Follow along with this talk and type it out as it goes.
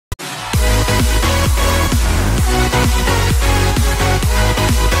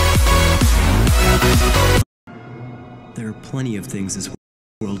plenty of things this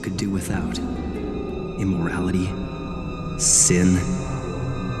world could do without. Immorality, sin,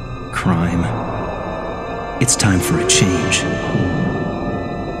 crime. It's time for a change.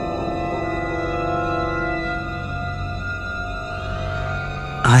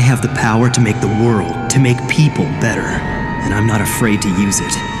 I have the power to make the world, to make people better, and I'm not afraid to use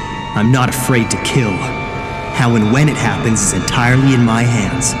it. I'm not afraid to kill. How and when it happens is entirely in my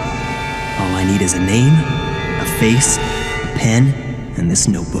hands. All I need is a name, a face, a pen, and this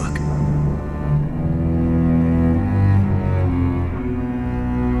notebook.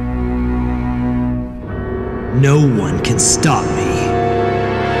 No one can stop me.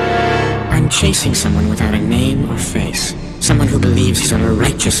 I'm chasing someone without a name or face. Someone who believes he's on a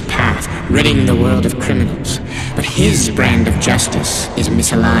righteous path, ridding the world of criminals. But his brand of justice is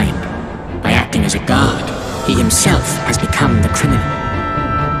misaligned. By acting as a god, he himself has become the criminal.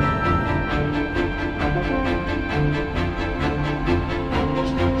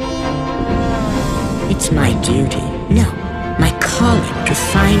 It's my duty, no, my calling to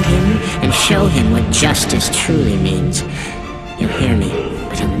find him and show him what justice truly means. You'll hear me,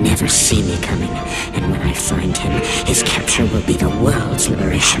 but he'll never see me coming. And when I find him, his capture will be the world's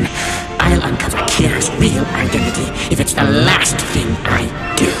liberation. I'll uncover Kira's real identity if it's the last thing I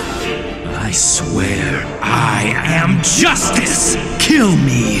do. I swear, I am justice! Kill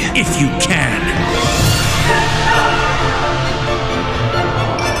me if you can!